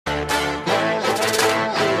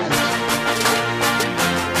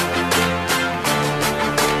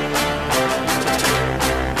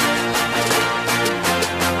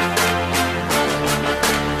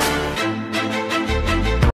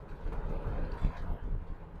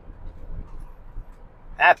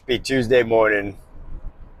Happy Tuesday morning.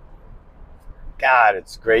 God,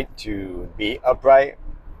 it's great to be upright,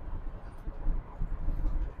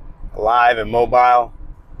 alive and mobile,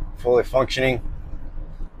 fully functioning,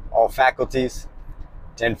 all faculties,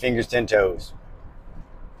 10 fingers, 10 toes.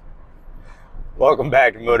 Welcome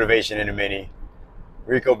back to Motivation in a Mini.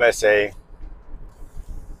 Rico Besse.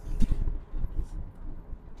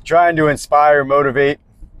 Trying to inspire, motivate,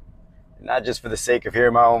 not just for the sake of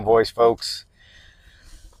hearing my own voice, folks.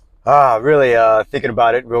 Really thinking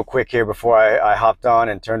about it real quick here before I hopped on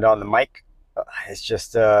and turned on the mic. It's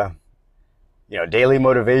just, daily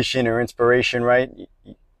motivation or inspiration, right?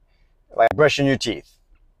 Like brushing your teeth.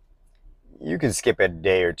 You can skip a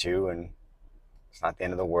day or two and it's not the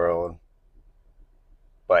end of the world.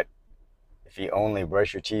 But if you only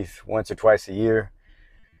brush your teeth once or twice a year,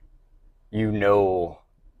 you know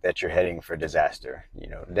that you're heading for disaster,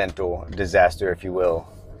 dental disaster, if you will.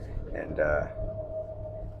 And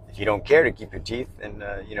if you don't care to keep your teeth, then,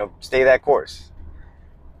 stay that course.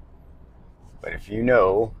 But if you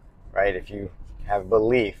know, right, if you have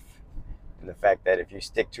belief in the fact that if you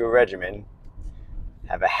stick to a regimen,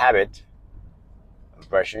 have a habit of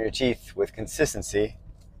brushing your teeth with consistency,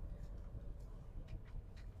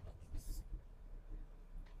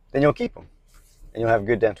 then you'll keep them and you'll have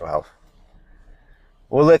good dental health.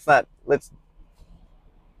 Well, let's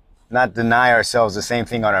not deny ourselves the same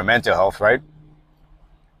thing on our mental health, right?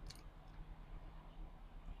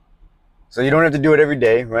 So you don't have to do it every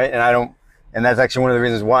day, right? And that's actually one of the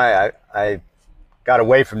reasons why I got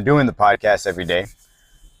away from doing the podcast every day.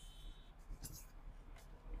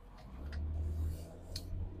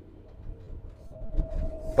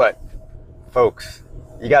 But folks,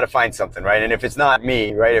 you got to find something, right? And if it's not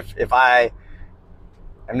me, right? If I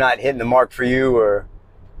am not hitting the mark for you or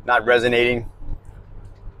not resonating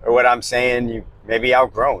or what I'm saying, you maybe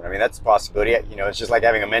outgrown. I mean, that's a possibility. It's just like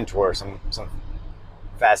having a mentor, some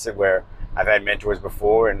facet where I've had mentors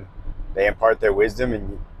before and they impart their wisdom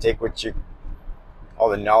and you take all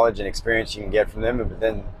the knowledge and experience you can get from them. But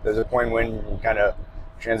then there's a point when you kind of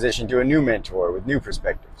transition to a new mentor with new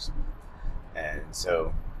perspectives. And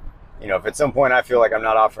so, if at some point I feel like I'm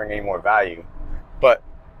not offering any more value, but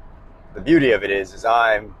the beauty of it is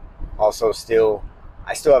I'm also I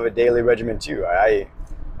still have a daily regimen too. I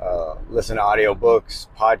listen to audiobooks,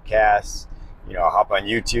 podcasts, I hop on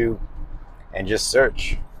YouTube and just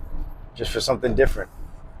search just for something different.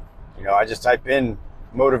 I just type in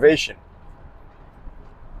motivation.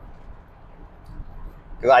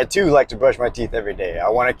 Because I too like to brush my teeth every day. I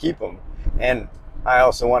want to keep them. And I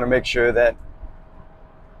also want to make sure that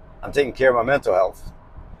I'm taking care of my mental health.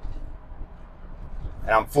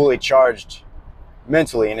 And I'm fully charged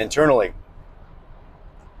mentally and internally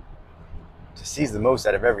to seize the most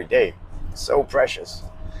out of every day. It's so precious.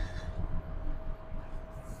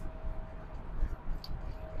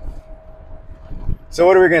 So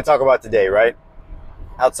what are we going to talk about today, right?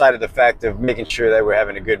 Outside of the fact of making sure that we're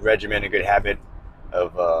having a good regimen, a good habit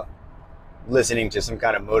of listening to some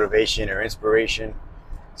kind of motivation or inspiration,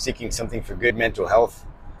 seeking something for good mental health.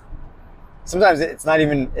 Sometimes it's not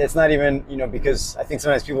even, because I think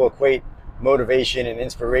sometimes people equate motivation and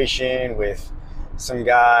inspiration with some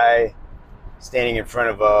guy standing in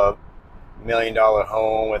front of a $1 million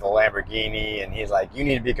home with a Lamborghini and he's like, you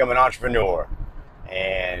need to become an entrepreneur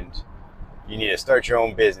and you need to start your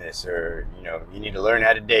own business, or you need to learn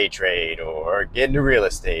how to day trade or get into real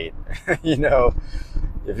estate.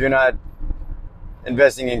 If you're not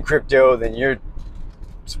investing in crypto, then you're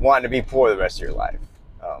just wanting to be poor the rest of your life.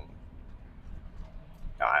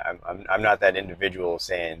 I'm not that individual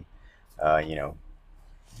saying,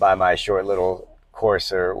 buy my short little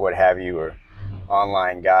course or what have you, or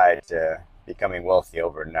online guide to becoming wealthy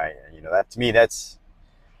overnight. That to me, that's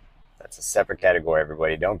a separate category,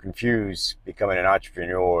 everybody. Don't confuse becoming an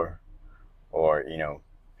entrepreneur or,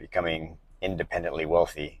 becoming independently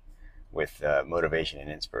wealthy with motivation and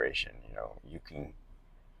inspiration. You can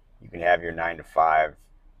have your 9 to 5.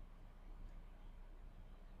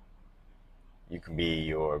 You can be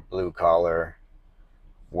your blue collar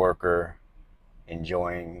worker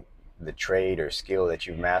enjoying the trade or skill that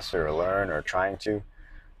you've mastered or learned or trying to,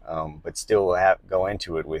 but still go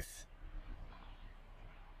into it with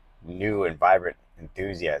new and vibrant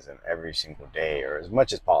enthusiasm every single day, or as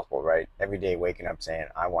much as possible, right? Every day waking up saying,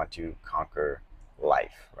 I want to conquer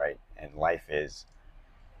life, right? And life is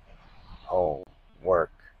home,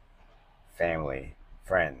 work, family,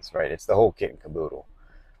 friends, right? It's the whole kit and caboodle.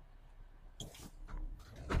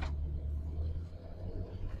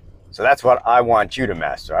 So that's what I want you to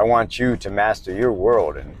master. I want you to master your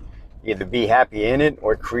world and either be happy in it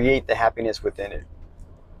or create the happiness within it.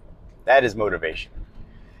 That is motivation.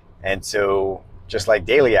 And so just like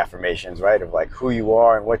daily affirmations, right, of like who you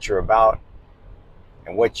are and what you're about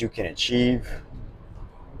and what you can achieve,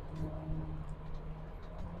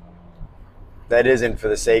 that isn't for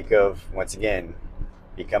the sake of, once again,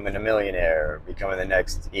 becoming a millionaire or becoming the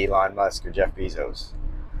next Elon Musk or Jeff Bezos.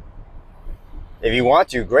 If you want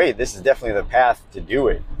to, great, this is definitely the path to do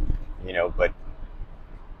it, but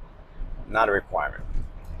not a requirement.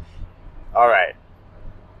 All right,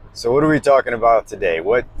 so what are we talking about today?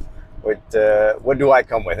 What do I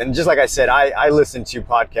come with? And just like I said, I listen to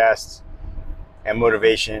podcasts and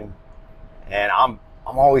motivation, and I'm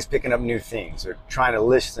always picking up new things or trying to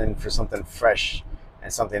listen for something fresh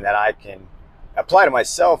and something that I can apply to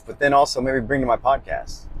myself, but then also maybe bring to my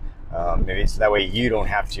podcast. Maybe so that way you don't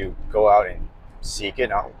have to go out and seek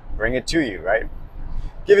it. I'll bring it to you, right?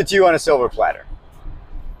 Give it to you on a silver platter.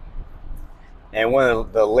 And one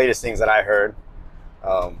of the latest things that I heard,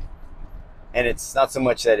 and it's not so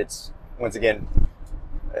much that it's, once again,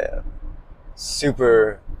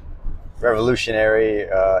 super revolutionary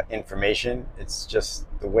information. It's just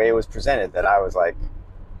the way it was presented that I was like,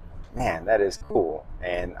 man, that is cool,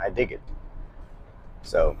 and I dig it.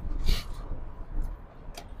 So,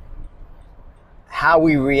 how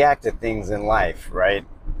we react to things in life, right,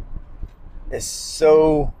 is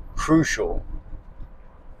so crucial.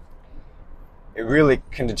 It really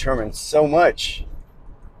can determine so much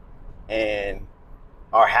in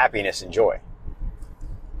our happiness and joy,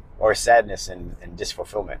 or sadness and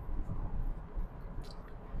disfulfillment.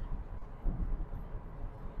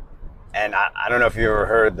 And I don't know if you ever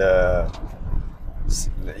heard there's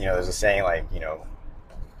a saying like,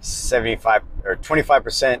 75 or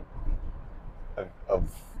 25% of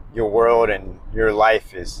your world and your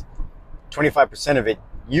life is 25% of it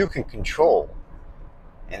you can control.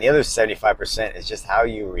 And the other 75% is just how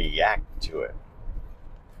you react to it.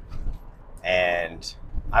 And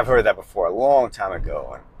I've heard that before a long time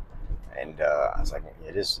ago. And I was like,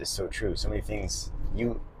 it's so true. So many things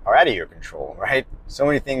you are out of your control, right? So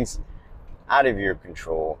many things out of your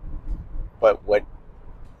control. But what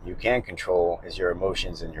you can control is your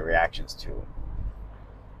emotions and your reactions to it.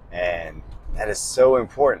 And that is so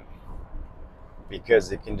important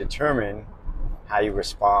because it can determine how you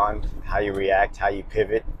respond, how you react, how you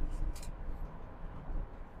pivot.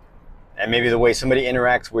 And maybe the way somebody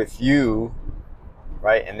interacts with you,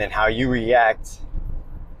 right? And then how you react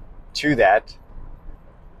to that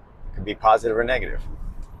could be positive or negative.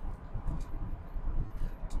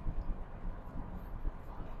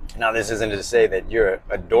 Now, this isn't to say that you're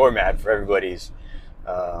a doormat for everybody's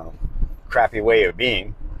crappy way of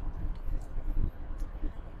being.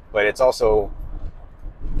 But it's also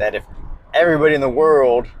that if everybody in the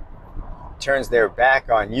world turns their back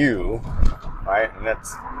on you, right? And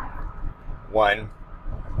that's one,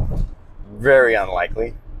 very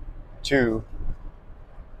unlikely. Two,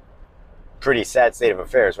 pretty sad state of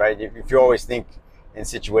affairs, right? If you always think in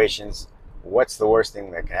situations, what's the worst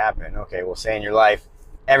thing that could happen? Okay, well, say in your life,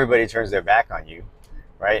 everybody turns their back on you,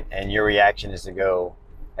 right? And your reaction is to go,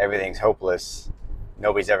 everything's hopeless,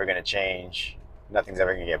 nobody's ever going to change, nothing's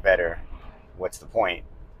ever going to get better. What's the point?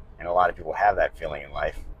 And a lot of people have that feeling in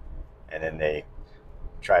life. And then they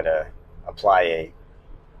try to apply a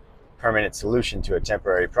permanent solution to a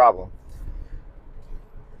temporary problem.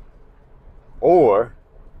 Or,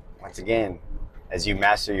 once again, as you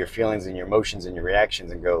master your feelings and your emotions and your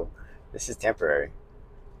reactions and go, this is temporary.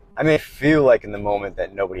 I may feel like in the moment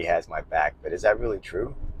that nobody has my back, but is that really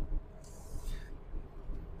true?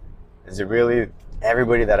 Is it really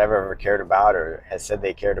everybody that I've ever cared about or has said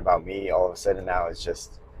they cared about me all of a sudden now is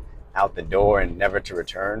just out the door and never to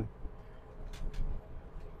return?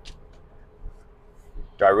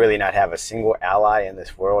 Do I really not have a single ally in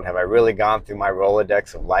this world? Have I really gone through my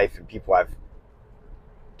Rolodex of life and people I've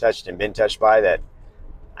touched and been touched by that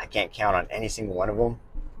I can't count on any single one of them?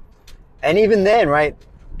 And even then, right,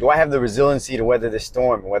 do I have the resiliency to weather this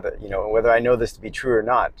storm, whether I know this to be true or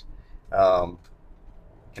not?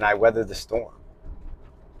 Can I weather the storm?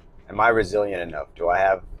 Am I resilient enough? Do I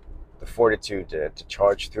have the fortitude to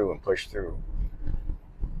charge through and push through?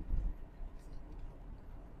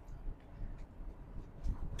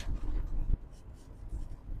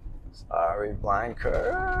 Sorry, blind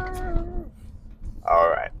curve. All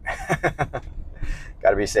right.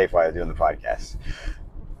 Got to be safe while I'm doing the podcast.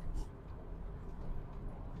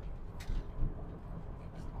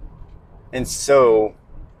 And so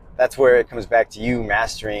that's where it comes back to you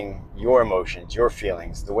mastering your emotions, your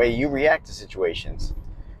feelings, the way you react to situations.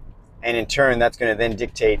 And in turn, that's going to then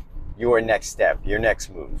dictate your next step, your next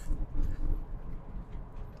move.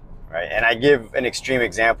 Right? And I give an extreme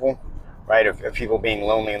example, right, of people being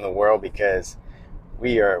lonely in the world because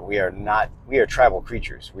we are tribal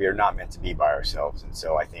creatures. We are not meant to be by ourselves. And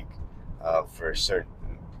so I think for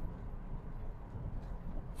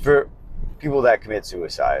people that commit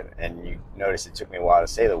suicide, and you notice it took me a while to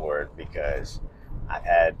say the word because I've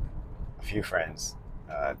had a few friends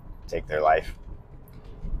take their life,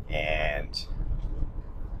 and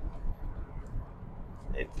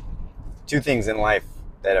two things in life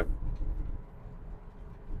that have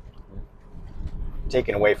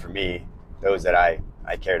taken away from me those that I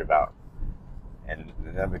cared about. And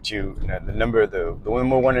the number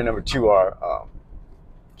one and number two are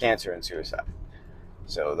cancer and suicide.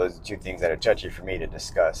 So those are two things that are touchy for me to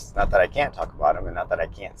discuss. Not that I can't talk about them, and not that I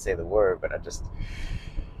can't say the word, but I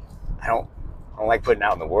don't like putting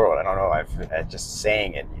out in the world. I don't know. I've just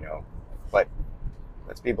saying it, But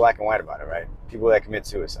let's be black and white about it, right? People that commit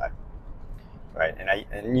suicide, right?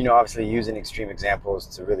 And obviously using extreme examples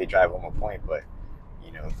to really drive home a point, but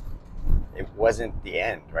it wasn't the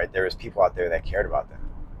end, right? There was people out there that cared about them.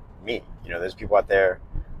 Me, there's people out there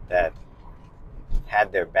that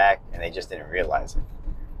had their back and they just didn't realize it,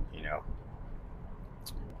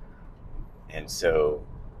 And so,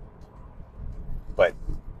 but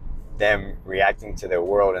them reacting to their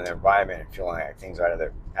world and their environment and feeling like things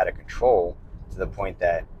are out of control to the point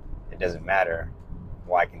that it doesn't matter,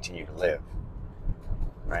 why continue to live,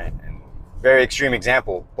 right? And very extreme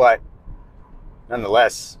example, but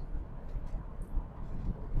nonetheless,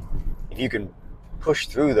 if you can push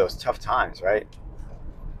through those tough times, right?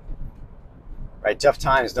 Tough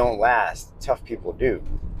times don't last. Tough people do.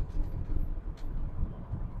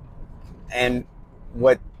 And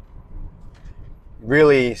what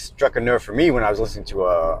really struck a nerve for me when I was listening to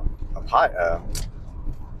a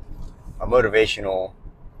motivational,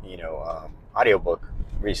 audiobook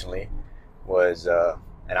recently was,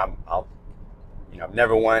 and I've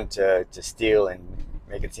never wanted to steal and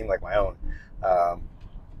make it seem like my own.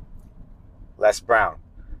 Les Brown,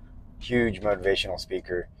 huge motivational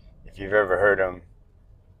speaker. If you've ever heard him,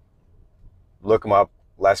 look him up.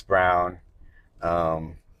 Les Brown,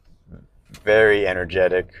 very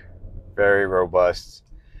energetic, very robust,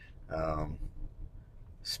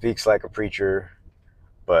 speaks like a preacher,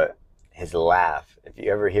 but his laugh, if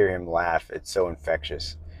you ever hear him laugh, it's so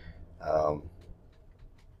infectious.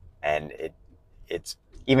 And it's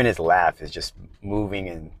even his laugh is just moving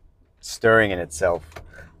and stirring in itself,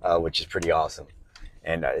 which is pretty awesome.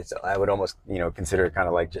 And I would almost, consider it kind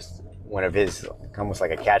of like just one of his, almost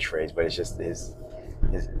like a catchphrase, but it's just his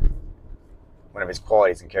one of his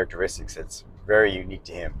qualities and characteristics that's very unique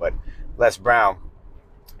to him. But Les Brown,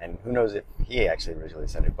 and who knows if he actually originally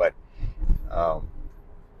said it, but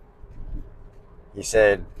he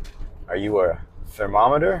said, "Are you a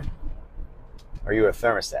thermometer? Or are you a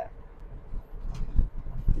thermostat?"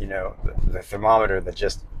 The thermometer that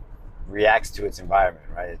just reacts to its environment,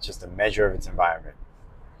 right? It's just a measure of its environment.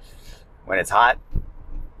 When it's hot,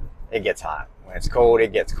 it gets hot. When it's cold,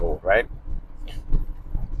 it gets cold, right?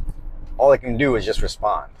 All it can do is just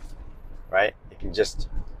respond, right? It can just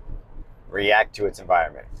react to its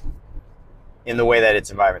environment in the way that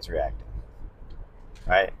its environment's reacting,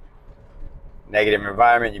 right? Negative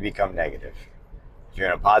environment, you become negative. If you're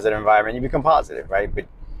in a positive environment, you become positive, right? But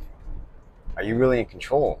are you really in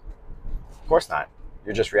control? Of course not.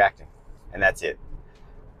 You're just reacting, and that's it.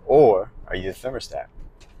 Or are you the thermostat?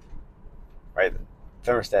 Right?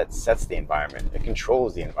 The thermostat sets the environment. It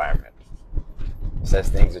controls the environment. It says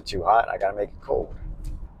things are too hot, I gotta make it cold.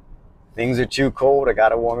 Things are too cold, I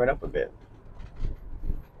gotta warm it up a bit.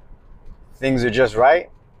 Things are just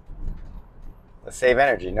right, let's save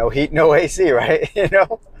energy. No heat, no AC, right?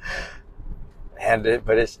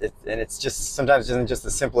 But it's just sometimes isn't just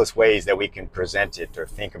the simplest ways that we can present it or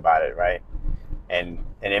think about it, right? And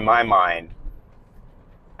in my mind,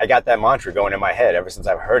 I got that mantra going in my head ever since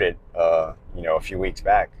I've heard it, a few weeks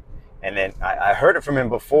back. And then I heard it from him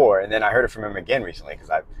before, and then I heard it from him again recently because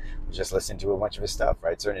I was just listening to a bunch of his stuff,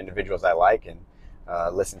 right? Certain individuals I like, and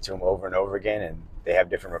listen to them over and over again, and they have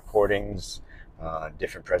different recordings,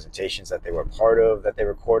 different presentations that they were part of that they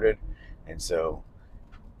recorded. And so,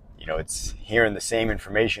 it's hearing the same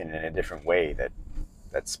information in a different way that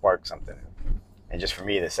sparked something. And just for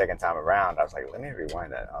me, the second time around, I was like, let me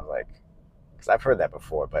rewind that. I was like, because I've heard that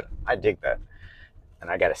before, but I dig that, and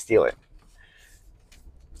I got to steal it.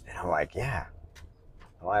 And I'm like, yeah,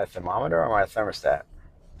 am I a thermometer or am I a thermostat?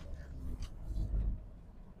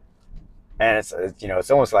 And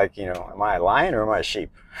it's almost like, am I a lion or am I a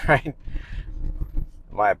sheep, right?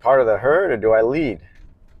 Am I a part of the herd or do I lead,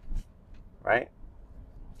 right?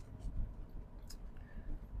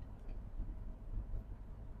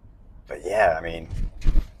 But yeah,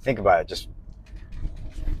 think about it. Just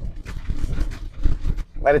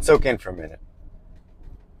Let it soak in for a minute.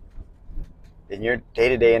 In your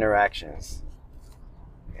day-to-day interactions,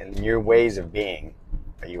 in your ways of being,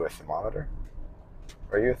 are you a thermometer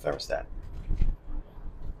or are you a thermostat?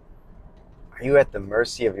 Are you at the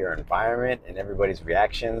mercy of your environment and everybody's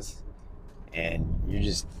reactions, and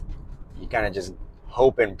you kind of just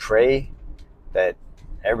hope and pray that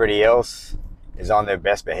everybody else is on their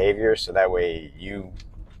best behavior so that way you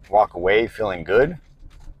walk away feeling good?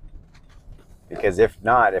 Because if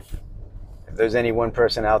not, if there's any one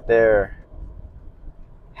person out there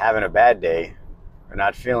having a bad day or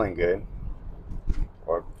not feeling good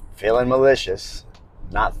or feeling malicious,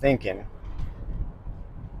 not thinking,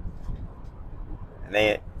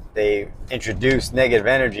 and they introduce negative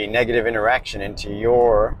energy, negative interaction into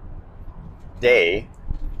your day,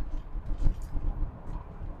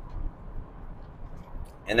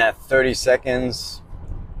 and that 30 seconds,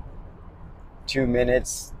 2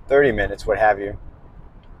 minutes, 30 minutes, what have you,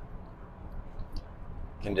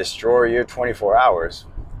 can destroy your 24 hours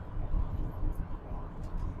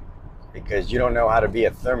because you don't know how to be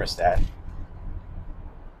a thermostat.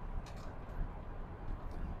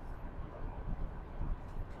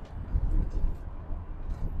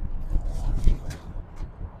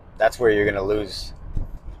 That's where you're going to lose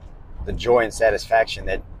the joy and satisfaction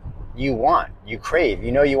that you want, you crave,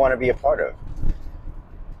 you know you want to be a part of.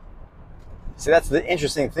 See, that's the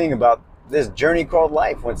interesting thing about this journey called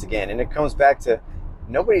life, once again. And it comes back to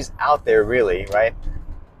nobody's out there really, right?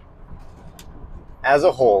 As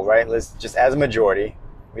a whole, right? Let's just, as a majority,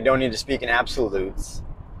 we don't need to speak in absolutes.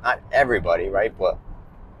 Not everybody, right? But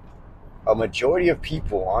a majority of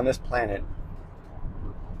people on this planet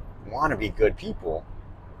want to be good people.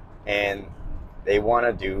 And they want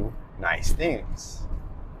to do nice things.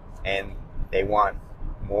 And they want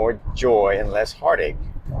more joy and less heartache.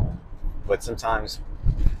 But sometimes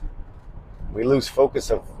we lose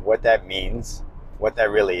focus of what that means, what that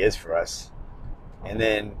really is for us. And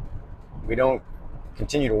then we don't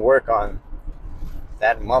continue to work on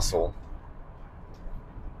that muscle,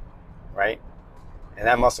 right? And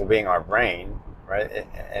that muscle being our brain, right?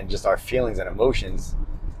 And just our feelings and emotions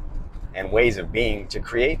and ways of being to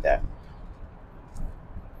create that.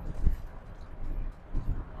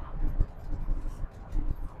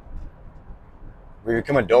 We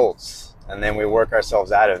become adults and then we work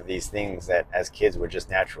ourselves out of these things that as kids were just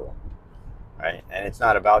natural, right? And it's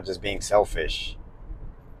not about just being selfish,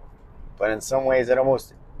 but in some ways it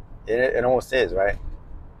almost is, right?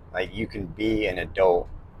 Like you can be an adult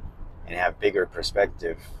and have bigger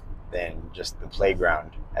perspective than just the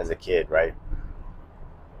playground as a kid, right?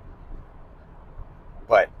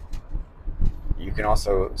 But you can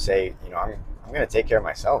also say, you know, I'm going to take care of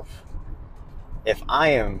myself. If I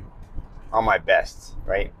am on my best,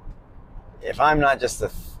 right? If I'm not just a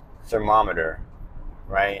thermometer,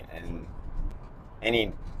 right? And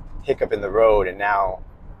any hiccup in the road, and now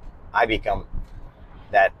I become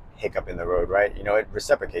that hiccup in the road, right? You know, it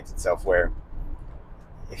reciprocates itself where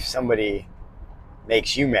if somebody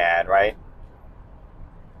makes you mad, right?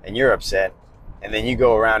 And you're upset, and then you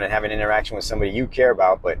go around and have an interaction with somebody you care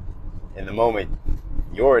about, but in the moment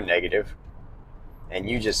you're negative, and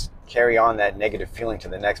you just carry on that negative feeling to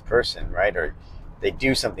the next person, right? Or they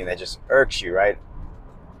do something that just irks you, right?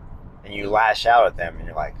 And you lash out at them, and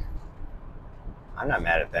you're like, I'm not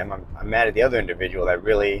mad at them. I'm mad at the other individual that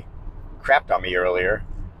really crapped on me earlier,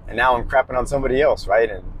 and now I'm crapping on somebody else, right?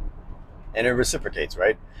 And it reciprocates,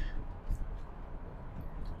 right?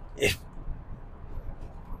 If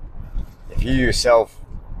you yourself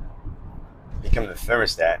become the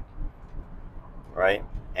thermostat, right?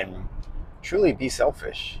 And truly be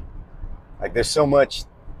selfish. Like there's so much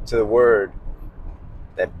to the word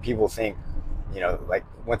that people think, you know, like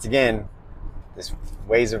once again, this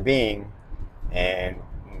ways of being, and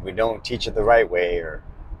we don't teach it the right way, or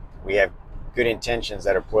we have good intentions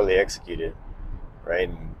that are poorly executed, right?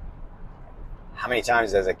 And how many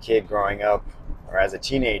times as a kid growing up, or as a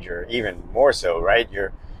teenager, even more so, right?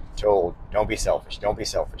 You're told, don't be selfish, don't be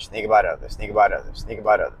selfish. Think about others, think about others, think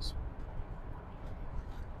about others.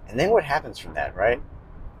 And then what happens from that, right?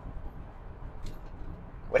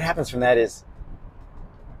 What happens from that is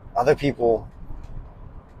other people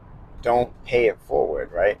don't pay it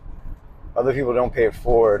forward, right? Other people don't pay it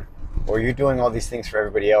forward, or you're doing all these things for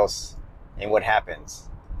everybody else, and what happens?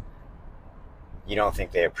 You don't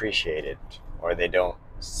think they appreciate it, or they don't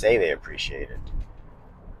say they appreciate it,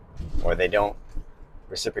 or they don't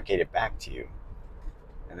reciprocate it back to you.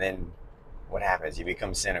 And then what happens? You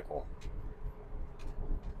become cynical,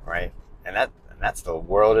 right? And that's the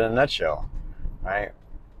world in a nutshell, right?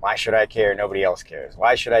 Why should I care? Nobody else cares.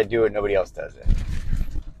 Why should I do it? Nobody else does it.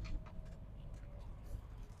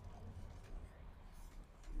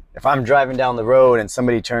 If I'm driving down the road and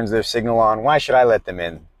somebody turns their signal on, why should I let them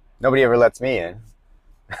in? Nobody ever lets me in.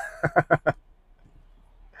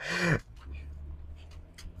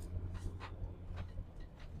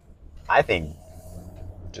 I think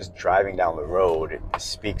just driving down the road, it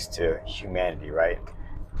speaks to humanity, right?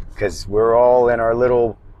 Because we're all in our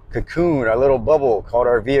little cocoon, our little bubble called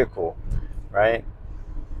our vehicle, right?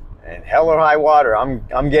 And hell or high water,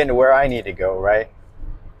 I'm getting to where I need to go, right?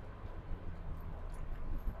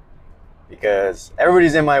 Because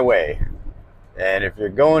everybody's in my way. And if you're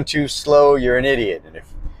going too slow, you're an idiot. And if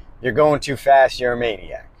you're going too fast, you're a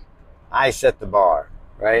maniac. I set the bar,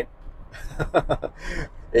 right?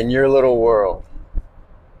 In your little world.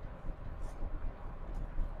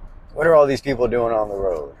 What are all these people doing on the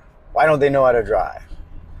road? Why don't they know how to drive?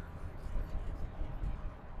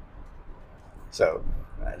 So,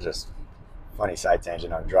 just funny side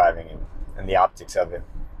tangent on driving and the optics of it.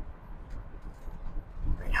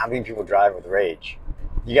 I mean, how many people drive with rage?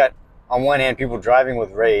 You got, on one hand, people driving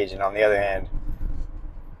with rage, and on the other hand,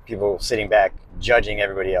 people sitting back judging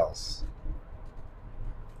everybody else.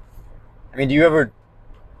 I mean,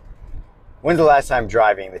 when's the last time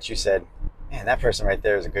driving that you said, man, that person right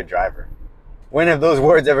there is a good driver? When have those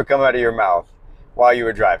words ever come out of your mouth while you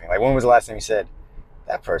were driving? Like, when was the last time you said,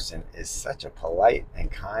 that person is such a polite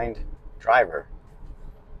and kind driver?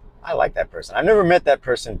 I like that person. I've never met that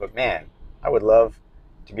person, but man, I would love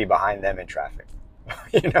to be behind them in traffic.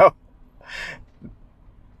 You know?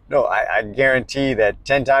 No, I guarantee that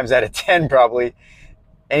 10 times out of 10 probably,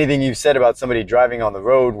 anything you've said about somebody driving on the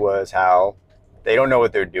road was how they don't know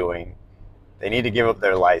what they're doing. They need to give up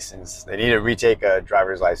their license. They need to retake a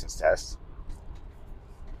driver's license test.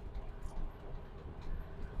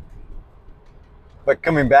 But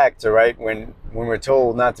coming back to, right, when we're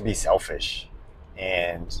told not to be selfish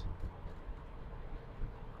and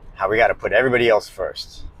how we got to put everybody else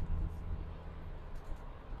first.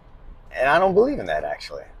 And I don't believe in that,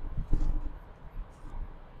 actually.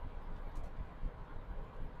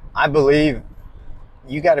 I believe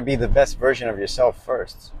you got to be the best version of yourself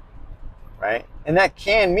first, right? And that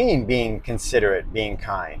can mean being considerate, being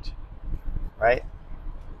kind, right?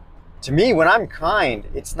 To me, when I'm kind,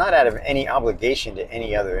 it's not out of any obligation to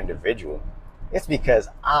any other individual. It's because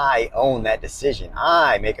I own that decision.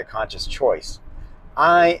 I make a conscious choice.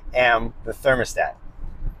 I am the thermostat.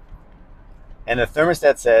 And the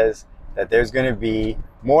thermostat says that there's going to be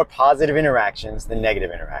more positive interactions than negative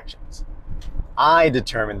interactions. I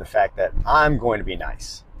determine the fact that I'm going to be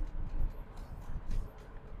nice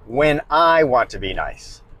when I want to be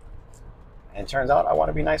nice. And it turns out I want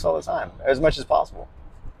to be nice all the time, as much as possible.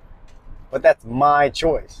 But that's my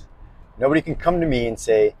choice. Nobody can come to me and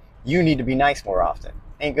say, you need to be nice more often.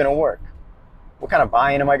 Ain't gonna work. What kind of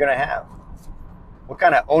buy-in am I gonna have? What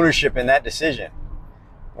kind of ownership in that decision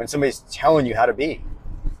when somebody's telling you how to be?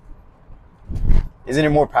 Isn't it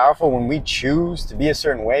more powerful when we choose to be a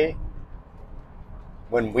certain way?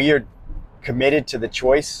 When we are committed to the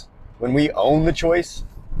choice? When we own the choice?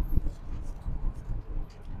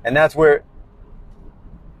 And that's where,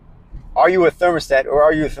 are you a thermostat or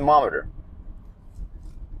are you a thermometer?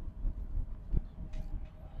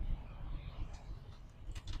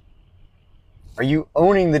 Are you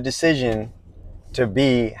owning the decision to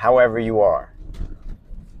be however you are?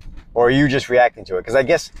 Or are you just reacting to it?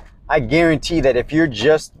 Because I guarantee that if you're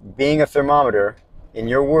just being a thermometer in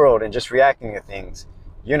your world and just reacting to things,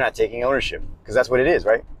 you're not taking ownership. Because that's what it is,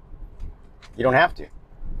 right? You don't have to.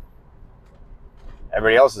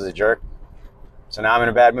 Everybody else is a jerk. So now I'm in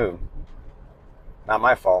a bad mood. Not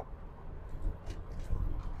my fault.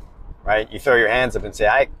 Right? You throw your hands up and say,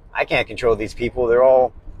 I can't control these people. They're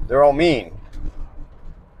all mean.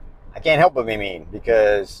 I can't help but be mean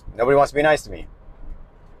because nobody wants to be nice to me.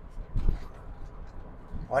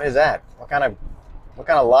 What is that? What kind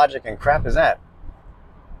of logic and crap is that?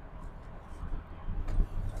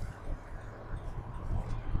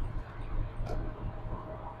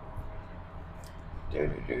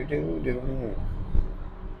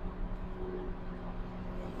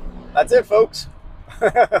 That's it, folks.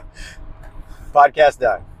 Podcast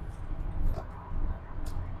done.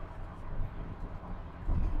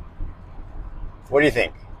 What do you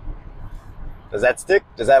think? Does that stick?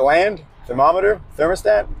 Does that land? Thermometer?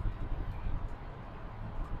 Thermostat?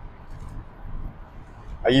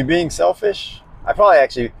 Are you being selfish? I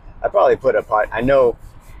probably put a pot. I know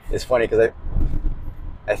it's funny because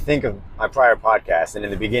I think of my prior podcast, and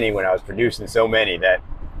in the beginning when I was producing so many that,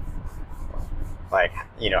 like,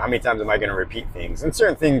 you know, how many times am I going to repeat things? And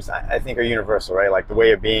certain things I think are universal, right? Like the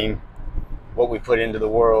way of being, what we put into the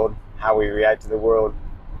world, how we react to the world.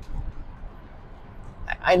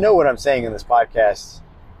 I know what I'm saying in this podcast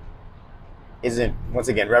isn't, once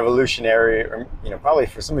again, revolutionary, or probably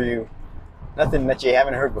for some of you, nothing that you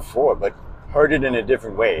haven't heard before, but heard it in a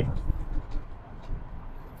different way,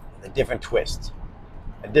 a different twist,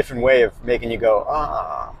 a different way of making you go,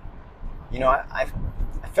 I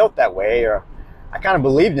felt that way, or I kind of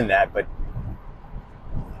believed in that, but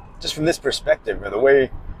just from this perspective, or the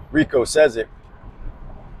way Rico says it,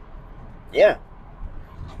 yeah,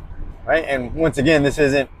 right? And once again, this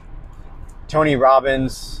isn't Tony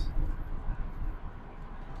Robbins,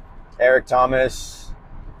 Eric Thomas,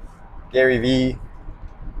 Gary Vee.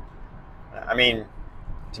 I mean,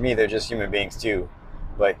 to me, they're just human beings too.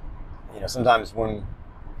 But sometimes when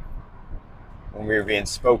we're being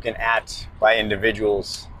spoken at by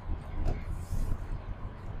individuals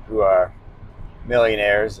who are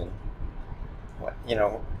millionaires and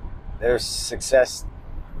their success,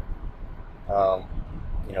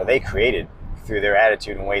 they created through their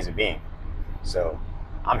attitude and ways of being. So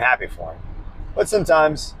I'm happy for them. But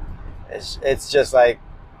sometimes it's just like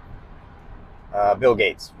Bill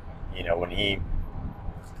Gates, when he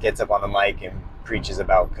gets up on the mic and preaches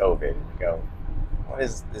about COVID, and you go, what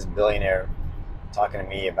is this billionaire talking to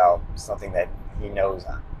me about something that he knows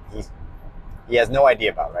he has no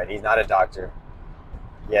idea about, right? He's not a doctor.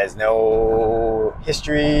 He has no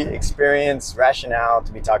history, experience, rationale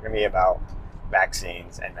to be talking to me about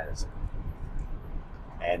vaccines and medicine.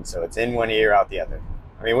 And so it's in one ear, out the other.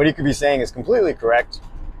 I mean, what he could be saying is completely correct,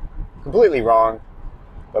 completely wrong,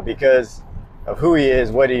 but because of who he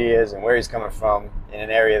is, what he is, and where he's coming from in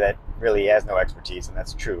an area that really he has no expertise, and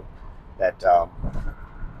that's true, that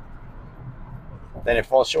then it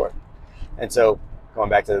falls short. And so going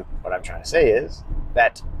back to what I'm trying to say is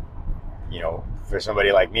that, for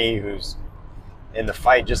somebody like me who's in the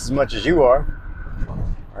fight just as much as you are,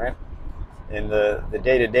 right? In the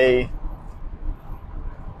day-to-day,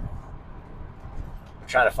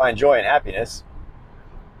 trying to find joy and happiness,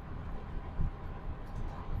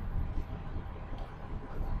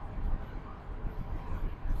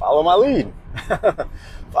 follow my lead.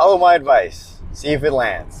 Follow my advice. See if it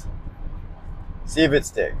lands. See if it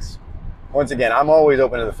sticks. Once again, I'm always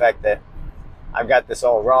open to the fact that I've got this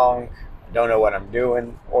all wrong. I don't know what I'm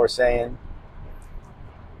doing or saying.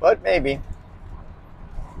 But maybe,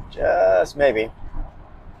 just maybe,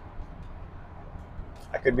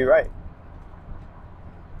 I could be right.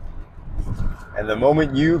 And the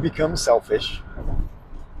moment you become selfish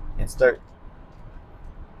and start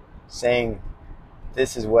saying,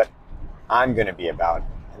 this is what I'm going to be about,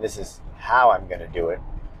 and this is how I'm going to do it,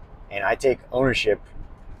 and I take ownership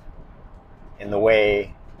in the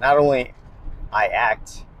way not only I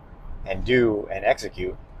act and do and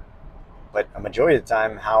execute, but a majority of the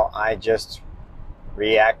time how I just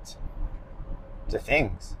react to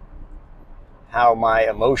things, how my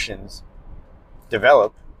emotions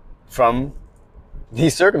develop from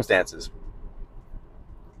these circumstances.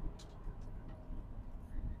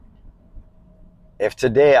 If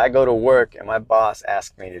today I go to work and my boss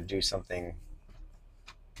asks me to do something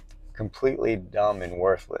completely dumb and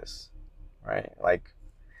worthless, right? Like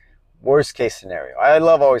worst case scenario. I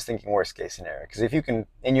love always thinking worst case scenario, because if you can,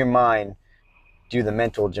 in your mind, do the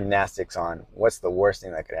mental gymnastics on what's the worst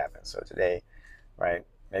thing that could happen. So today, right?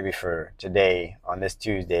 Maybe for today on this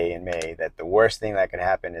Tuesday in May, that the worst thing that could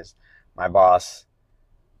happen is my boss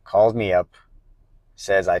calls me up,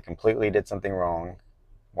 says I completely did something wrong,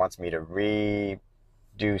 wants me to redo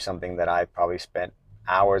something that I probably spent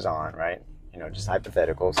hours on, right? Just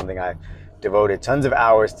hypothetical, something I devoted tons of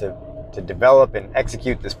hours to develop and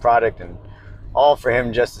execute this product, and all for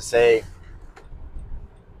him just to say,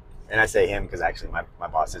 and I say him because actually my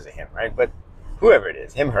boss is a him, right? But whoever it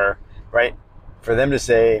is, him, her, right? For them to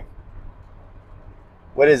say,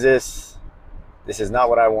 what is this? This is not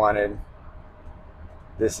what I wanted.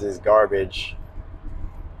 This is garbage.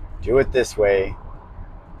 Do it this way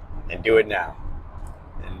and do it now.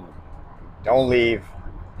 And don't leave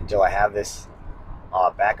until I have this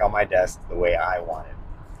back on my desk the way I want it.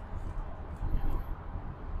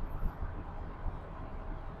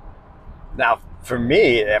 Now, for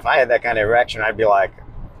me, if I had that kind of reaction, I'd be like,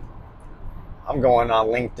 I'm going on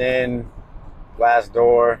LinkedIn,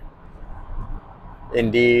 Glassdoor,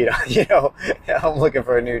 Indeed, I'm looking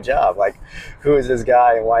for a new job. Like, who is this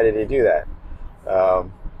guy and why did he do that?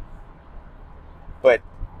 But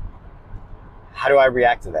how do I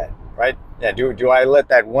react to that, right? Yeah, do I let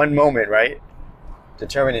that one moment, right,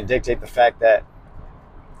 determine and dictate the fact that,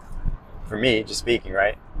 for me, just speaking,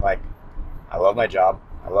 right, like, I love my job,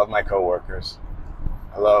 I love my coworkers,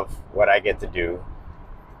 I love what I get to do,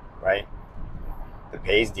 right? The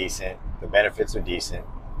pay's decent, the benefits are decent,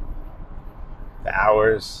 the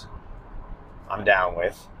hours I'm down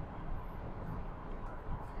with,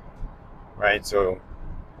 right? So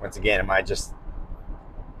once again, am I just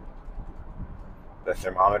the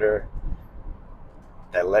thermometer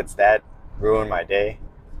that lets that ruin my day?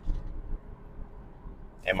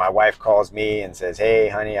 And my wife calls me and says, hey,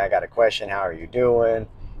 honey, I got a question. How are you doing?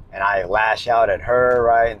 And I lash out at her,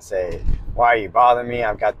 right? And say, why are you bothering me?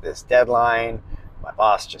 I've got this deadline. My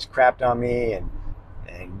boss just crapped on me.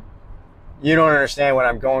 And you don't understand what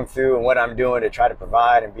I'm going through and what I'm doing to try to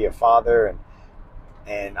provide and be a father.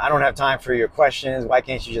 And I don't have time for your questions. Why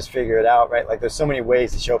can't you just figure it out, right? Like there's so many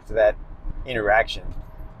ways to show up to that interaction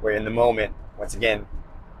where in the moment, once again,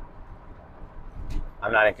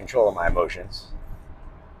 I'm not in control of my emotions.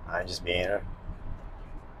 I'm just being a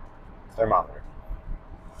thermometer.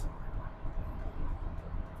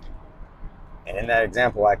 And in that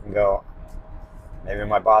example, I can go, maybe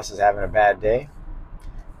my boss is having a bad day.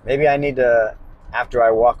 Maybe I need to, after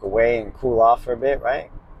I walk away and cool off for a bit,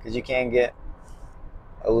 right? Because you can get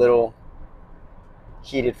a little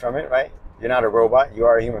heated from it, right? You're not a robot. You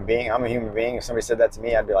are a human being. I'm a human being. If somebody said that to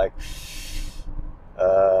me, I'd be like,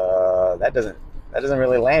 that doesn't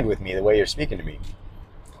really land with me the way you're speaking to me.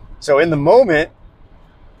 So in the moment,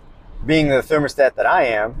 being the thermostat that I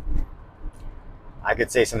am, I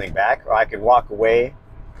could say something back, or I could walk away,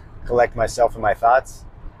 collect myself and my thoughts,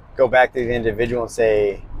 go back to the individual and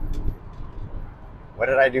say, what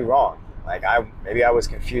did I do wrong? Like maybe I was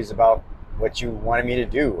confused about what you wanted me to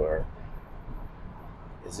do, or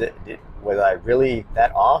was I really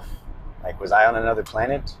that off? Like, was I on another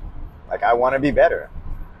planet? Like, I want to be better.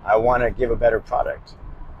 I want to give a better product.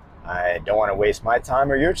 I don't want to waste my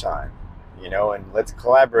time or your time, and let's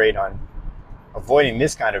collaborate on avoiding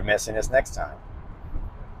this kind of messiness next time.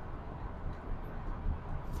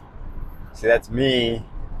 See, that's me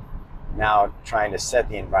now trying to set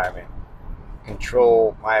the environment,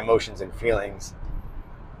 control my emotions and feelings,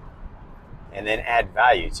 and then add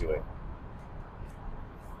value to it.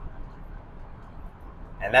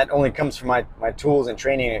 And that only comes from my tools and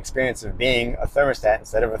training and experience of being a thermostat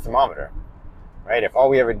instead of a thermometer, right? If all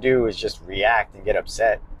we ever do is just react and get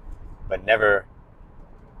upset, but never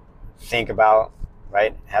think about,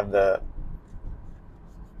 right, have the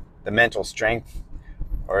mental strength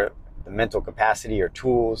or the mental capacity or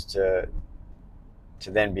tools to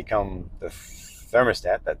then become the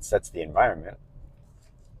thermostat that sets the environment.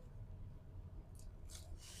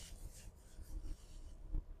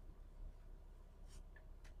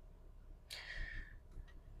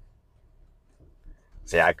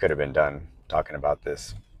 See, I could have been done talking about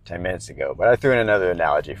this 10 minutes ago, but I threw in another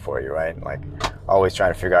analogy for you, right? Like always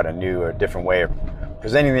trying to figure out a new or different way of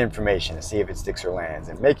presenting the information to see if it sticks or lands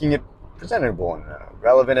and making it presentable in a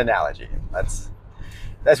relevant analogy. That's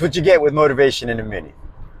what you get with motivation in a mini.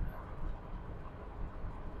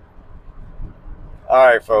 All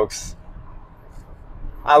right, folks.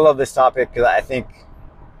 I love this topic because I think,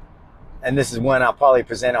 and this is one I'll probably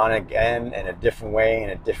present on again in a different way, in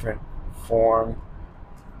a different form,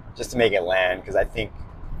 just to make it land, because I think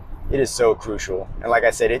it is so crucial. And like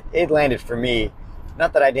I said, it landed for me,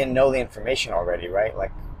 not that I didn't know the information already, right?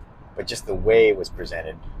 But just the way it was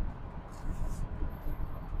presented.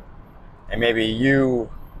 And maybe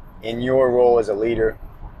you, in your role as a leader,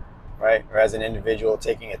 right, or as an individual,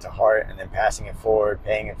 taking it to heart and then passing it forward,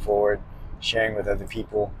 paying it forward, sharing with other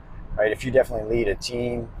people, right? If you definitely lead a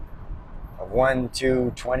team of 1,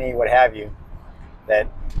 2, 20, what have you, that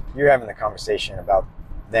you're having the conversation about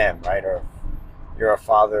them, right? Or you're a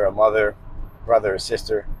father, a mother, brother, or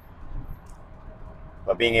sister,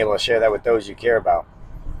 but being able to share that with those you care about.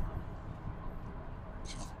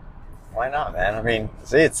 Why not, man? I mean,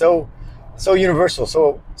 see, it's so universal,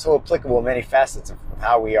 so applicable in many facets of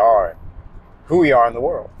how we are, who we are in the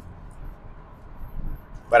world.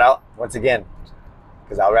 But once again,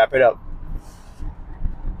 because I'll wrap it up,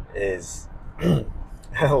 is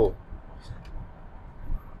oh,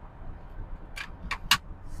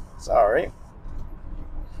 sorry,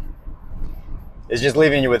 is just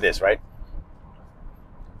leaving you with this, right?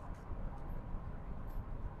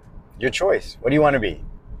 Your choice. What do you want to be?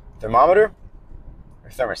 Thermometer or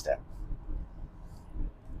thermostat?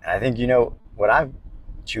 And I think you know what I'm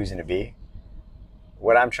choosing to be,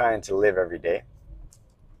 what I'm trying to live every day.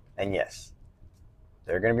 And yes,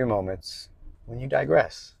 there are going to be moments when you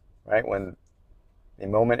digress, right? When the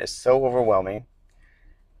moment is so overwhelming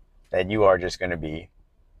that you are just going to be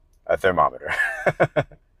a thermometer.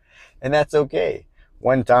 And that's okay.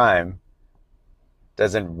 One time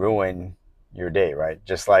doesn't ruin your day, right?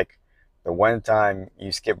 Just like the one time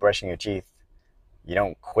you skip brushing your teeth, you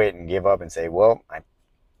don't quit and give up and say, well,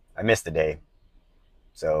 I missed the day,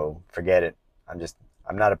 so forget it.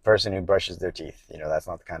 I'm not a person who brushes their teeth. That's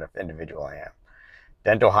not the kind of individual I am.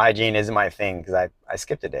 Dental hygiene isn't my thing because I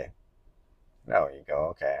skipped a day. No, you go,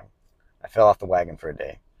 okay. I fell off the wagon for a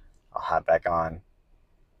day. I'll hop back on.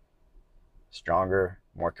 Stronger,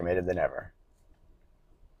 more committed than ever.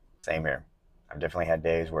 Same here. I've definitely had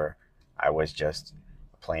days where I was just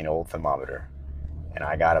a plain old thermometer. And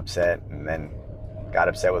I got upset and then got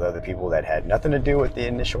upset with other people that had nothing to do with the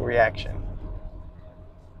initial reaction.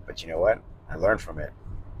 But you know what? I learned from it.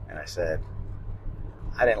 And I said,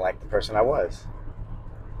 I didn't like the person I was.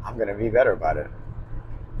 I'm going to be better about it.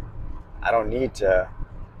 I don't need to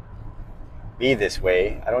be this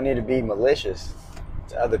way. I don't need to be malicious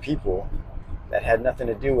to other people that had nothing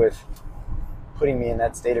to do with putting me in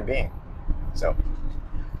that state of being. So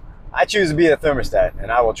I choose to be a thermostat,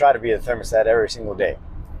 and I will try to be a thermostat every single day.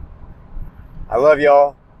 I love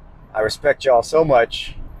y'all. I respect y'all so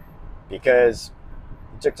much because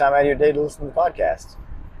you took time out of your day to listen to the podcast.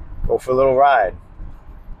 Go for a little ride.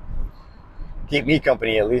 Keep me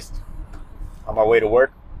company, at least, on my way to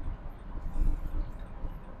work.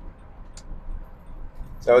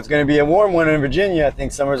 So it's going to be a warm one in Virginia. I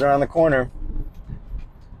think summer's around the corner.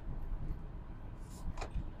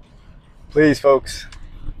 Please, folks,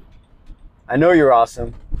 I know you're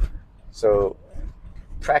awesome. So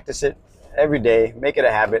practice it every day. Make it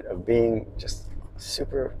a habit of being just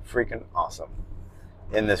super freaking awesome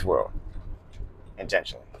in this world.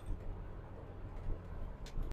 Intentionally.